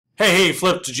Hey,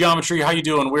 Flipped Geometry, how you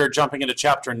doing? We're jumping into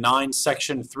Chapter 9,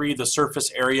 Section 3, the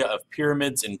surface area of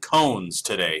pyramids and cones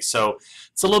today. So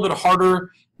it's a little bit harder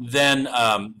than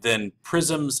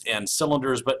prisms and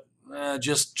cylinders, but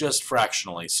just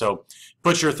fractionally. So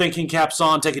put your thinking caps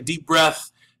on, take a deep breath,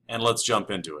 and let's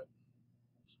jump into it.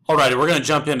 Alrighty, we're going to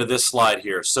jump into this slide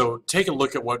here. So take a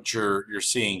look at what you're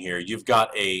seeing here. You've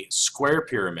got a square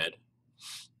pyramid,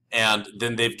 and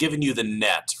then they've given you the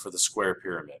net for the square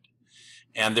pyramid.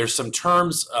 And there's some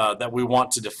terms that we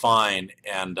want to define,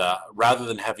 and rather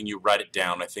than having you write it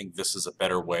down, I think this is a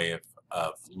better way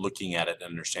of looking at it and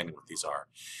understanding what these are.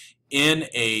 In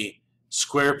a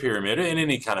square pyramid, in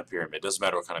any kind of pyramid, doesn't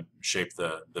matter what kind of shape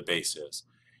the base is,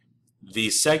 the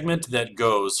segment that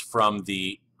goes from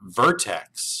the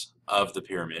vertex of the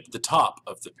pyramid, the top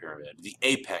of the pyramid, the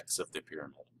apex of the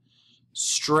pyramid,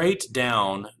 straight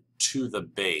down to the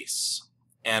base,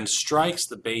 and strikes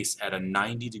the base at a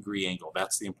 90-degree angle.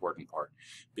 That's the important part,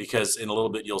 because in a little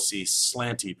bit you'll see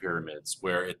slanty pyramids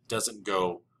where it doesn't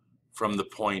go from the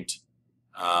point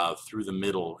through the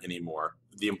middle anymore.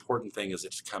 The important thing is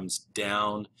it comes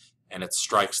down and it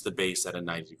strikes the base at a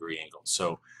 90-degree angle.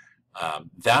 So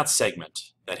that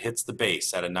segment that hits the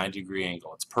base at a 90-degree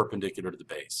angle, it's perpendicular to the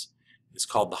base, is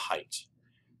called the height.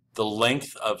 The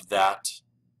length of that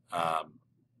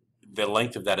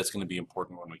is going to be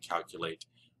important when we calculate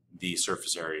the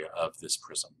surface area of this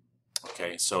prism.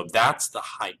 Okay, so that's the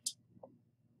height.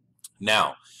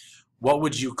 Now, what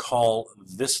would you call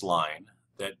this line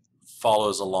that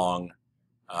follows along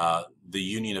the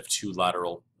union of two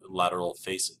lateral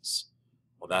faces?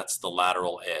 Well, that's the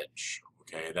lateral edge.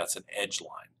 Okay, that's an edge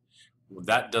line.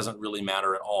 That doesn't really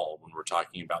matter at all when we're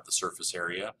talking about the surface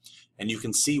area, and you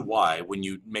can see why when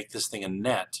you make this thing a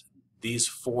net. These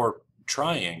four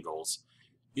triangles,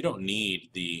 you don't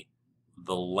need the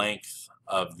length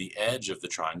of the edge of the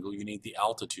triangle, you need the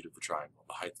altitude of the triangle,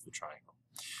 the height of the triangle.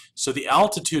 So the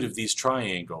altitude of these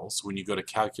triangles, when you go to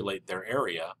calculate their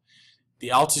area, the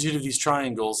altitude of these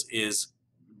triangles is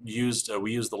used,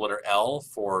 we use the letter L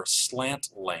for slant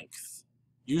length,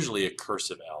 usually a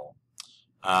cursive L.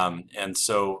 And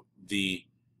so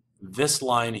this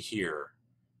line here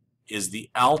is the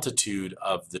altitude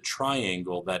of the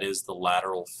triangle that is the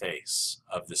lateral face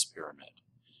of this pyramid.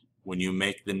 When you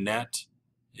make the net,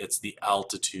 it's the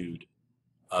altitude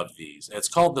of these. It's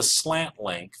called the slant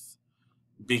length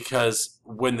because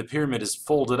when the pyramid is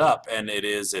folded up and it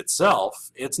is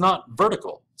itself, it's not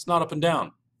vertical. It's not up and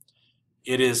down.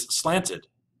 It is slanted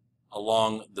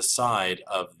along the side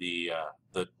of the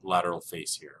lateral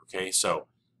face here. Okay, so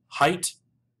height,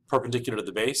 perpendicular to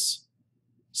the base.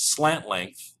 Slant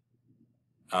length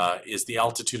is the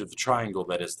altitude of the triangle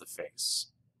that is the face.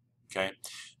 Okay,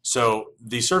 so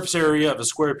the surface area of a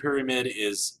square pyramid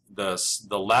is the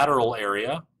lateral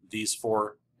area, these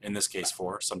four, in this case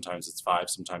 4, sometimes it's 5,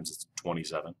 sometimes it's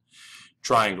 27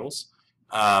 triangles,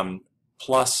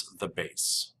 plus the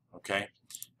base. Okay,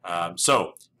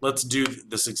 so let's do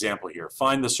this example here.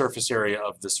 Find the surface area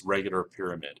of this regular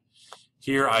pyramid.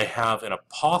 Here I have an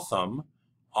apothem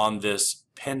on this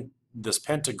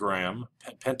pentagon,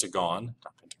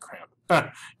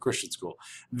 Christian school.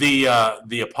 The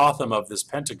apothem of this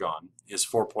pentagon is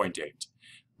 4.8.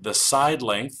 The side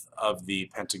length of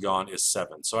the pentagon is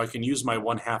 7. So I can use my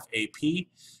 1/2 AP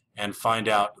and find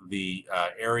out the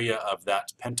area of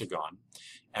that pentagon.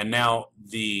 And now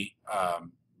the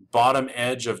bottom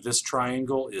edge of this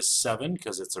triangle is 7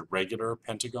 because it's a regular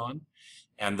pentagon.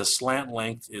 And the slant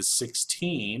length is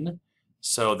 16.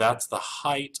 So that's the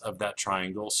height of that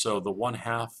triangle. So the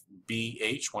 1/2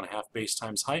 BH, 1/2 base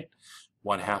times height,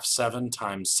 1/2 7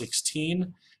 times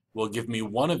 16 will give me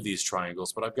one of these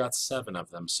triangles, but I've got 7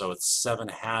 of them, so it's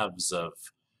 7/2 of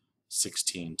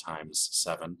 16 times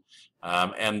 7.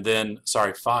 And then,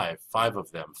 sorry, 5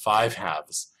 of them,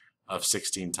 5/2 of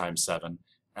 16 times 7,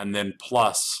 and then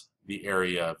plus the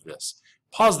area of this.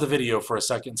 Pause the video for a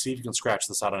second, see if you can scratch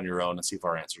this out on your own and see if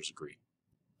our answers agree.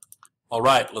 All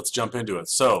right, let's jump into it.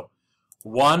 So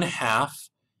 1/2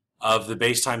 of the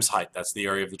base times height, that's the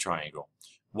area of the triangle.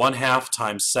 1/2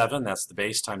 times 7, that's the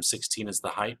base, times 16 is the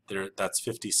height. That's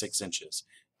 56 inches.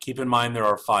 Keep in mind there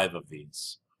are 5 of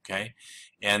these, okay?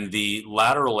 And the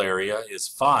lateral area is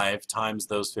 5 times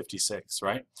those 56,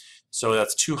 right? So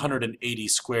that's 280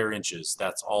 square inches.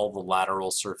 That's all the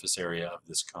lateral surface area of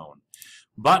this cone.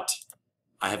 But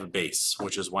I have a base,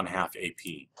 which is 1/2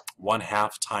 AP.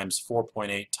 1/2 times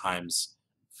 4.8 times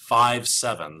 5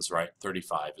 sevens, right?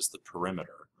 35 is the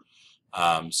perimeter.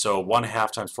 So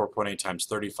 1/2 times 4.8 times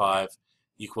 35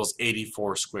 equals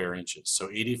 84 square inches.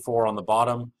 So 84 on the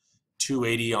bottom,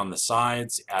 280 on the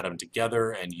sides, add them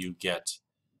together, and you get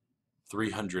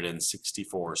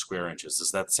 364 square inches.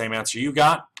 Is that the same answer you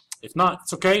got? If not,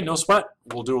 it's okay, no sweat.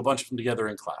 We'll do a bunch of them together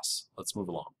in class. Let's move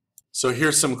along. So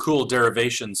here's some cool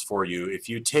derivations for you. If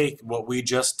you take what we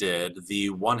just did, the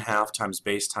 1/2 times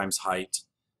base times height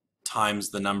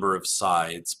times the number of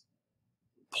sides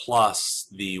plus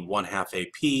the 1/2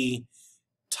 AP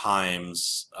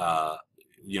times,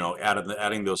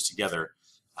 adding those together,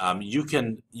 you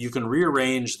can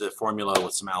rearrange the formula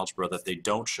with some algebra that they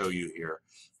don't show you here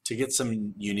to get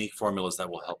some unique formulas that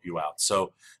will help you out.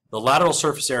 So the lateral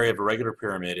surface area of a regular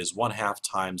pyramid is 1/2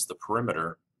 times the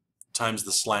perimeter times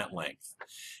the slant length.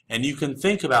 And you can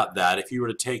think about that if you were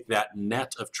to take that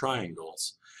net of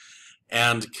triangles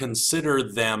and consider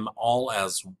them all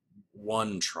as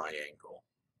one triangle.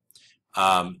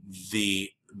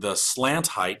 The slant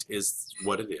height is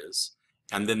what it is,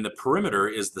 and then the perimeter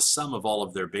is the sum of all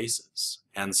of their bases.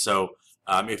 And so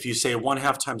if you say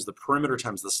 1/2 times the perimeter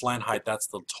times the slant height, that's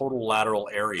the total lateral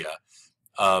area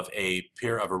of a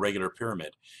regular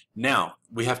pyramid. Now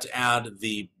we have to add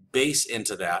the base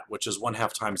into that, which is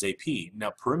 1/2 times AP. Now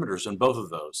perimeters in both of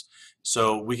those.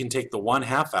 So we can take the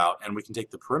 1/2 out and we can take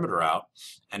the perimeter out,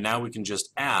 and now we can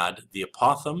just add the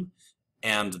apothem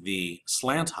and the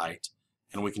slant height,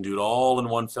 and we can do it all in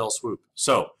one fell swoop.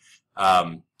 So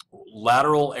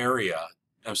lateral area,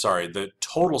 the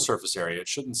total surface area, it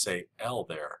shouldn't say L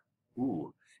there.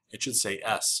 Ooh, it should say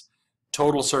S.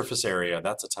 Total surface area,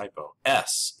 that's a typo.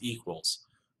 S equals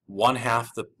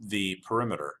 1/2 the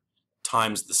perimeter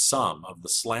times the sum of the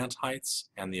slant heights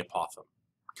and the apothem.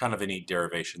 Kind of a neat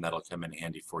derivation that'll come in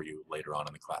handy for you later on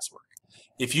in the classwork.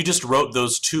 If you just wrote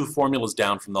those two formulas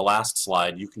down from the last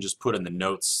slide, you can just put in the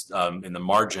notes in the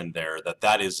margin there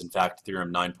that is in fact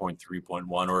theorem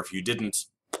 9.3.1, or if you didn't,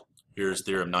 here's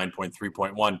theorem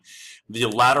 9.3.1. The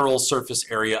lateral surface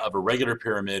area of a regular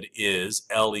pyramid is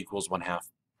L equals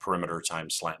 1/2 perimeter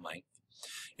times slant length.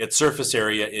 Its surface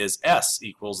area is S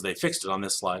equals, they fixed it on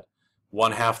this slide,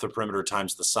 1/2 the perimeter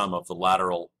times the sum of the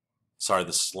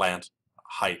slant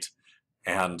height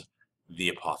and the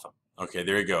apothem. Okay,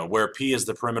 there you go. Where P is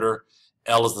the perimeter,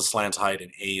 L is the slant height,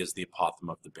 and A is the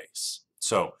apothem of the base.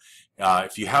 So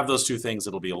if you have those two things,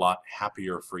 it'll be a lot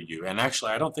happier for you. And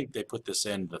actually, I don't think they put this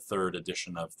in the 3rd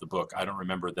edition of the book. I don't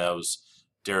remember those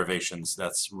derivations.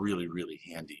 That's really, really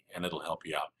handy, and it'll help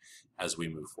you out as we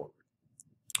move forward.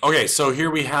 Okay, so here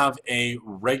we have a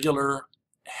regular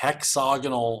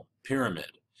hexagonal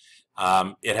pyramid.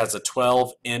 It has a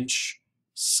 12-inch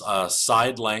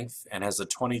side length and has a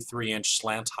 23-inch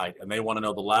slant height, and they want to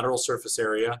know the lateral surface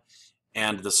area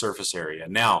and the surface area.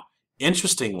 Now,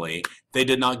 interestingly, they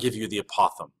did not give you the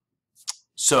apothem.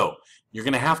 So you're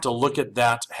going to have to look at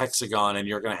that hexagon and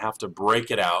you're going to have to break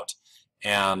it out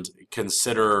and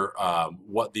consider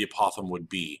what the apothem would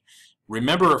be.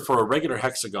 Remember, for a regular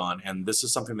hexagon, and this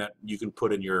is something that you can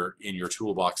put in your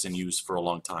toolbox and use for a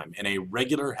long time, in a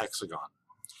regular hexagon,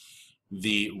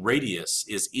 the radius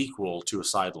is equal to a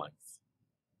side length.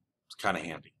 It's kind of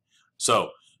handy.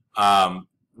 So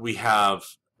we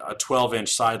have a 12-inch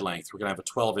side length. We're going to have a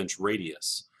 12-inch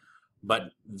radius,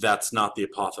 but that's not the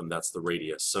apothem, that's the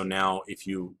radius. So now if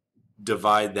you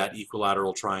divide that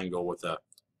equilateral triangle with a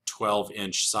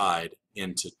 12-inch side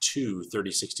into two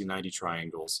 30, 60, 90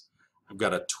 triangles, I've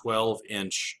got a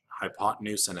 12-inch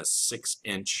hypotenuse and a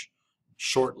 6-inch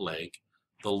short leg.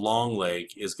 The long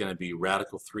leg is going to be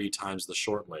radical 3 times the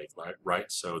short leg,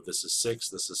 right? So this is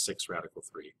 6 radical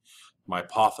 3. My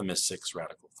apothem is 6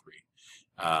 radical 3.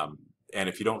 And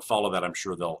if you don't follow that, I'm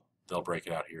sure they'll break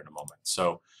it out here in a moment.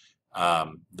 So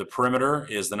the perimeter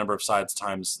is the number of sides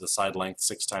times the side length.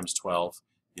 6 times 12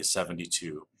 is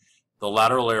 72. The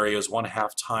lateral area is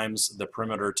 1/2 times the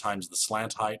perimeter times the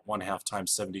slant height. 1/2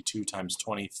 times 72 times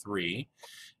 23.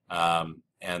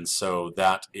 And so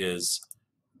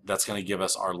that's going to give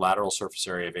us our lateral surface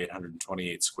area of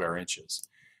 828 square inches.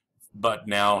 But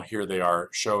now here they are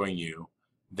showing you,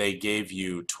 they gave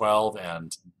you 12,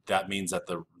 and that means that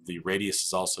the radius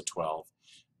is also 12.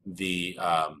 The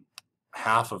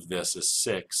half of this is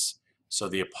 6, so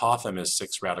the apothem is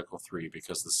 6 radical 3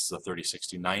 because this is a 30,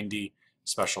 60, 90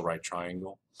 special right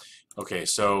triangle. Okay,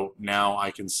 so now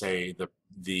I can say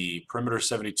the perimeter is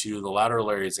 72, the lateral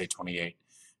area is 828,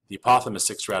 the apothem is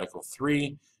 6 radical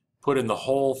 3. Put in the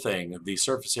whole thing, the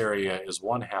surface area is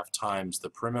 1/2 times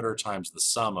the perimeter times the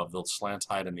sum of the slant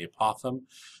height and the apothem.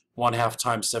 1/2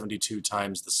 times 72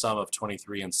 times the sum of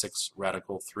 23 and 6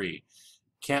 radical 3.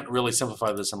 Can't really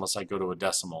simplify this unless I go to a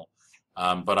decimal,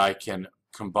 but I can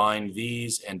combine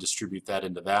these and distribute that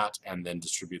into that, and then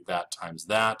distribute that times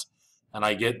that, and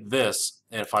I get this.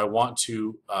 And if I want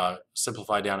to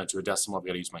simplify down into a decimal, I've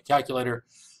got to use my calculator,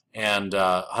 and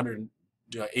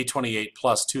 828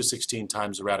 plus 216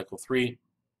 times the radical 3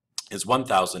 is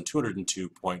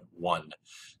 1,202.1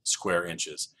 square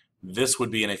inches. This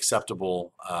would be an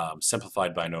acceptable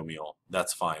simplified binomial.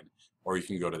 That's fine. Or you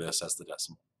can go to this as the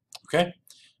decimal. Okay?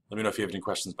 Let me know if you have any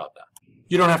questions about that.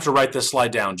 You don't have to write this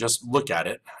slide down. Just look at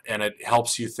it, and it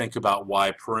helps you think about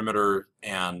why perimeter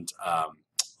and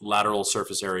lateral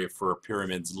surface area for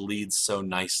pyramids leads so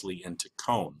nicely into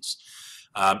cones.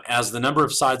 As the number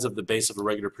of sides of the base of a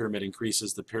regular pyramid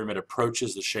increases, the pyramid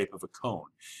approaches the shape of a cone.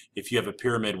 If you have a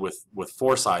pyramid with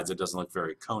 4 sides, it doesn't look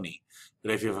very coney.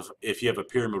 But if you have a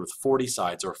pyramid with 40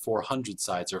 sides or 400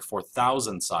 sides or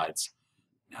 4,000 sides,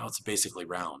 now it's basically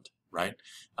round, right?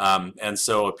 And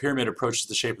so a pyramid approaches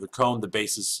the shape of the cone.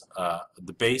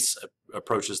 The base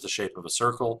approaches the shape of a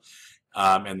circle,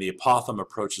 and the apothem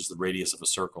approaches the radius of a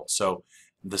circle. So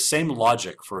the same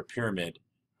logic for a pyramid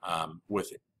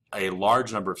with a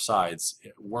large number of sides,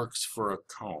 it works for a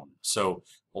cone. So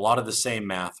a lot of the same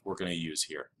math we're going to use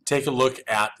here. Take a look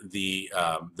at the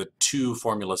 2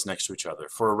 formulas next to each other.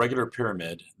 For a regular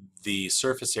pyramid, the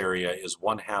surface area is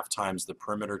 1/2 times the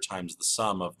perimeter times the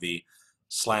sum of the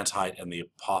slant height and the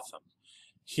apothem.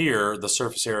 Here, the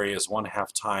surface area is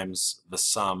 1/2 times the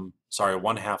sum,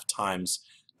 1/2 times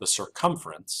the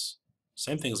circumference,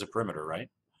 same thing as a perimeter, right?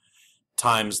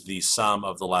 Times the sum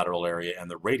of the lateral area and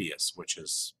the radius, which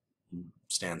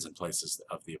stands in place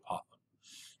of the apothem.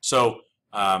 So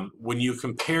when you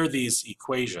compare these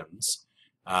equations,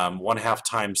 1/2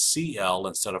 times CL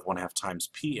instead of 1/2 times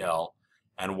PL,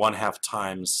 and 1/2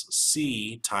 times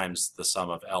C times the sum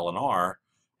of L and R,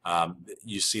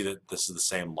 you see that this is the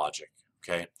same logic.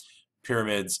 Okay,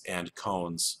 pyramids and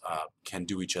cones can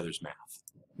do each other's math.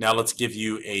 Now let's give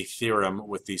you a theorem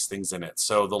with these things in it.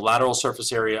 So the lateral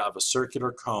surface area of a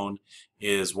circular cone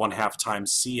is 1/2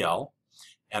 times CL,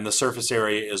 and the surface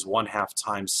area is 1/2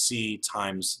 times C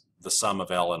times the sum of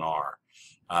L and R.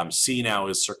 C now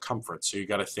is circumference, so you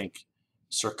got to think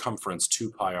circumference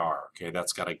 2 pi r. Okay,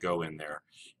 that's got to go in there.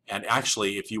 And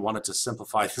actually, if you wanted to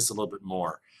simplify this a little bit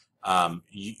more,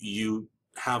 you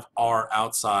have R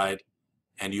outside,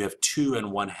 and you have 2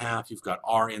 and 1/2. You've got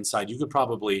R inside. You could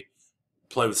probably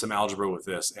play with some algebra with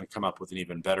this and come up with an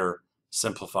even better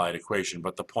simplified equation.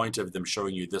 But the point of them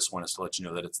showing you this one is to let you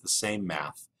know that it's the same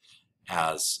math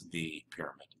as the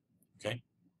pyramid. Okay.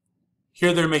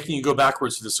 Here they're making you go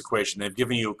backwards to this equation. They've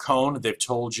given you a cone, they've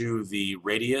told you the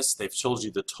radius, they've told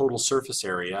you the total surface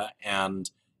area,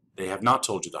 and they have not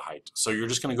told you the height. So you're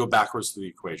just going to go backwards through the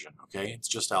equation. Okay, it's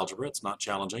just algebra, it's not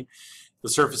challenging. The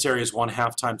surface area is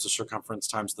 1/2 times the circumference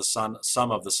times the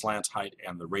sum of the slant height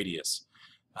and the radius.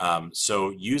 So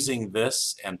using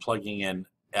this and plugging in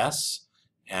S,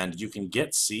 and you can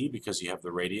get C because you have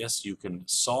the radius, you can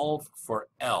solve for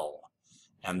L.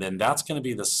 And then that's going to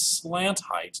be the slant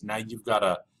height. Now you've got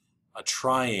a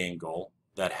triangle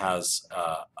that has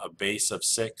a base of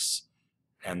 6,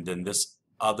 and then this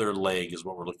other leg is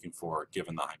what we're looking for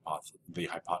given the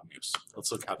hypotenuse.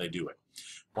 Let's look how they do it.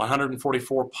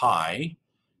 144 pi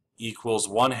equals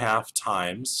 1/2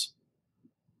 times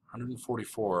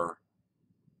 144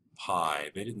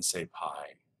 pi. They didn't say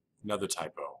pi. Another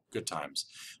typo. Good times.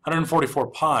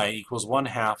 144 pi equals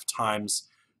 1/2 times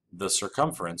the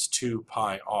circumference, 2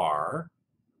 pi r,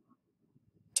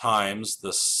 times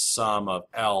the sum of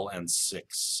L and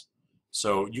 6.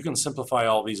 So you can simplify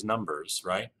all these numbers,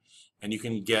 right? And you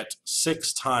can get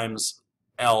 6 times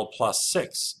L plus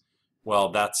 6. Well,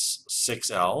 that's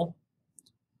 6L.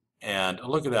 And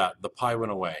look at that. The pi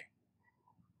went away.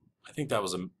 I think that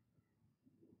was a...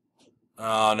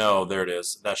 Oh, no, there it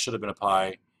is. That should have been a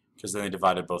pi, because then they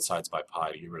divided both sides by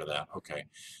pi to get rid of that. Okay.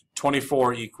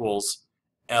 24 equals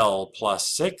L plus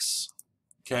 6,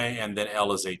 okay, and then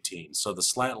L is 18. So the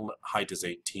slant height is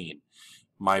 18.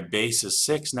 My base is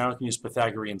 6. Now I can use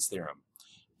Pythagorean's theorem.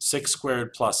 6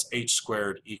 squared plus h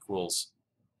squared equals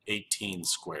 18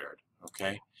 squared,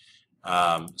 okay?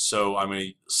 So I'm going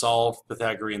to solve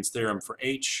Pythagorean's theorem for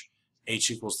h.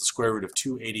 H equals the square root of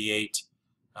 288,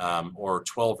 or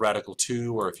 12 radical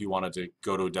 2, or if you wanted to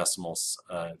go to decimals,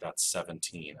 that's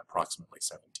 17, approximately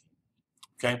 17.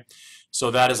 Okay, so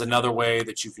that is another way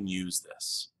that you can use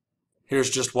this.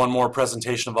 Here's just one more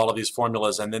presentation of all of these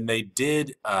formulas, and then they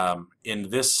did,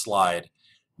 in this slide,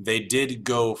 they did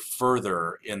go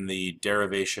further in the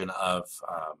derivation of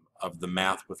the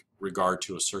math with regard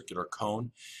to a circular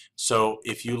cone. So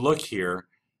if you look here,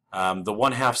 the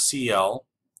 1/2 CL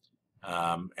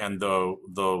and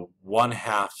the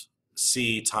 1/2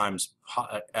 C times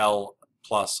L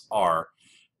plus R,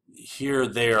 here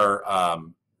they're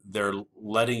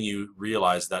letting you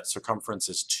realize that circumference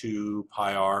is 2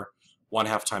 pi r,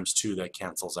 1/2 times 2, that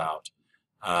cancels out.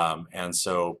 And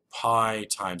so pi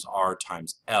times r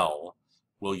times L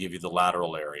will give you the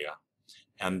lateral area.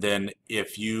 And then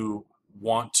if you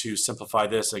want to simplify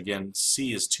this, again,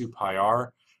 C is 2 pi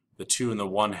r. The 2 and the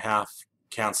 1/2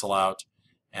 cancel out.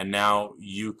 And now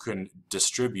you can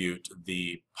distribute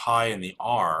the pi and the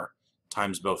r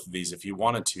times both of these if you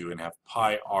wanted to, and have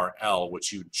pi RL,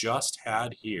 which you just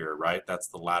had here, right? That's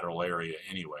the lateral area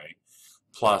anyway,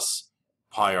 plus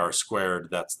pi r squared,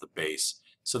 that's the base.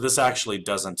 So this actually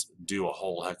doesn't do a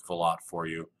whole heck of a lot for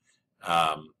you.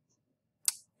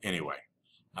 Anyway,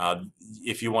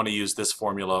 if you want to use this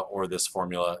formula or this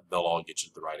formula, they'll all get you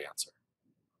to the right answer.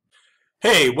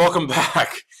 Hey, welcome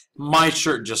back. My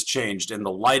shirt just changed and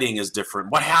the lighting is different.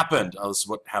 What happened? Oh, this is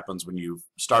what happens when you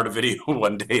start a video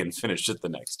one day and finish it the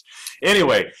next.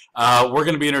 Anyway, we're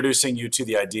going to be introducing you to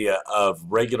the idea of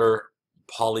regular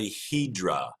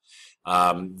polyhedra.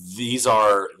 These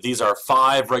are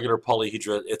 5 regular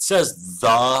polyhedra. It says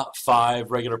the 5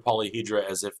 regular polyhedra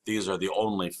as if these are the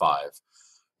only 5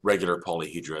 regular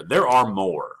polyhedra. There are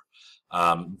more,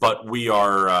 but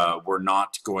we're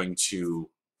not going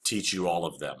to teach you all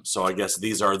of them. So I guess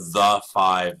these are the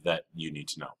 5 that you need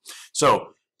to know.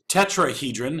 So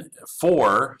tetrahedron,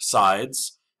 4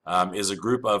 sides, is a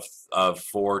group of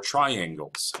 4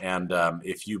 triangles. And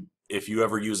if you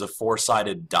ever use a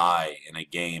 4-sided die in a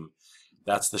game,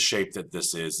 that's the shape that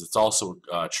this is. It's also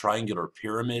a triangular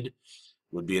pyramid,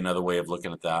 would be another way of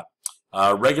looking at that.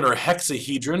 Regular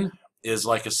hexahedron is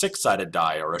like a 6-sided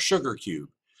die or a sugar cube.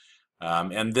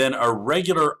 And then a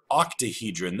regular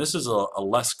octahedron, this is a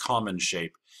less common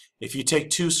shape. If you take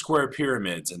 2 square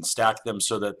pyramids and stack them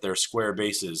so that their square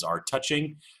bases are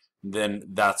touching, then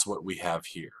that's what we have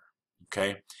here.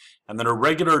 Okay? And then a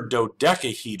regular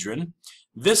dodecahedron,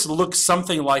 this looks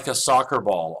something like a soccer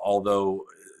ball, although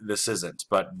this isn't,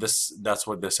 but that's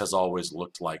what this has always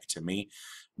looked like to me.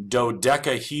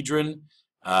 Dodecahedron,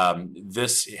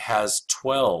 this has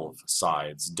 12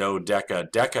 sides.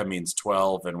 Deca means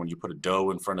 12, and when you put a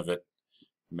do in front of it,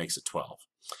 it makes it 12.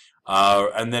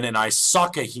 And then an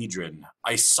isocahedron,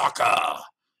 I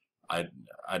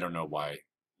don't know why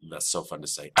that's so fun to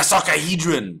say.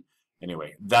 Isocahedron!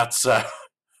 Anyway, that's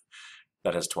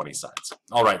that has 20 sides.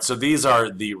 All right, so these are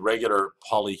the regular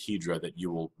polyhedra that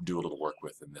you will do a little work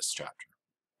with in this chapter.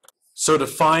 So to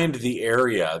find the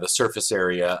area, the surface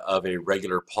area of a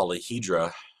regular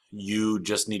polyhedra, you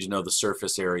just need to know the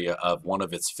surface area of one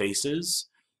of its faces,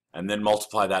 and then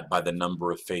multiply that by the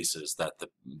number of faces that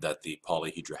the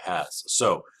polyhedra has.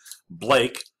 So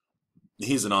Blake,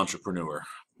 he's an entrepreneur.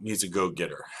 He's a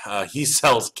go-getter. He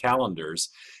sells calendars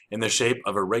in the shape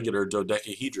of a regular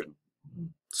dodecahedron.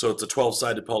 So it's a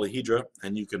 12-sided polyhedra,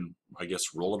 and you can, I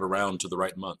guess, roll it around to the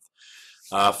right month.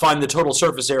 Find the total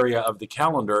surface area of the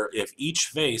calendar if each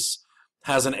face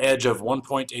has an edge of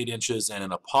 1.8 inches and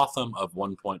an apothem of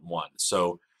 1.1.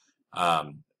 So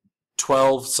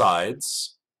 12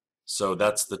 sides, so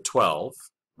that's the 12,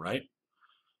 right?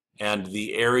 And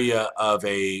the area of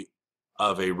a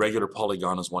regular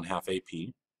polygon is 1/2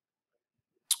 AP.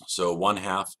 So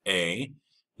 1/2 A,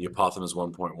 the apothem is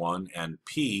 1.1, and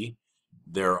P,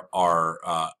 there are,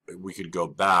 we could go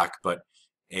back, but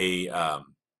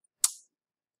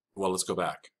well, let's go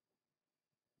back.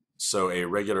 So a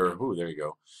regular, there you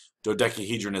go,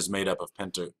 dodecahedron is made up of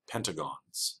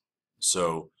pentagons.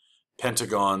 So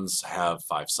pentagons have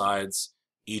 5 sides.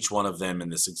 Each one of them in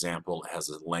this example has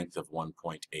a length of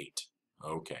 1.8.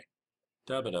 Okay.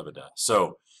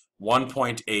 So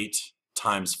 1.8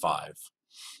 times 5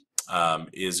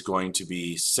 is going to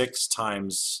be 6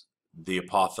 times the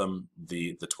apothem.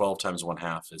 The 12 times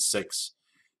 1/2 is 6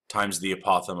 times the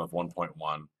apothem of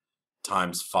 1.1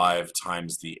 times 5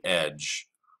 times the edge,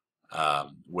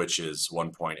 which is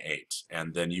 1.8.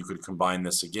 And then you could combine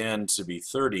this again to be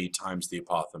 30 times the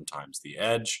apothem times the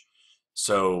edge.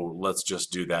 So let's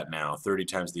just do that now. 30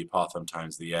 times the apothem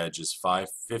times the edge is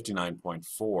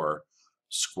 59.4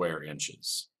 square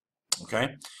inches.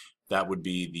 Okay? That would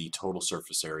be the total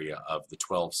surface area of the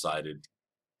 12-sided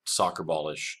soccer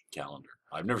ball-ish calendar.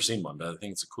 I've never seen one, but I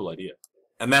think it's a cool idea.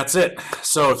 And that's it.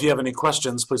 So if you have any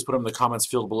questions, please put them in the comments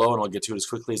field below and I'll get to it as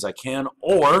quickly as I can.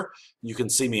 Or you can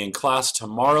see me in class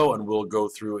tomorrow and we'll go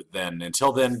through it then.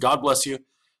 Until then, God bless you.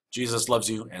 Jesus loves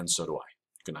you, and so do I.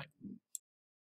 Good night.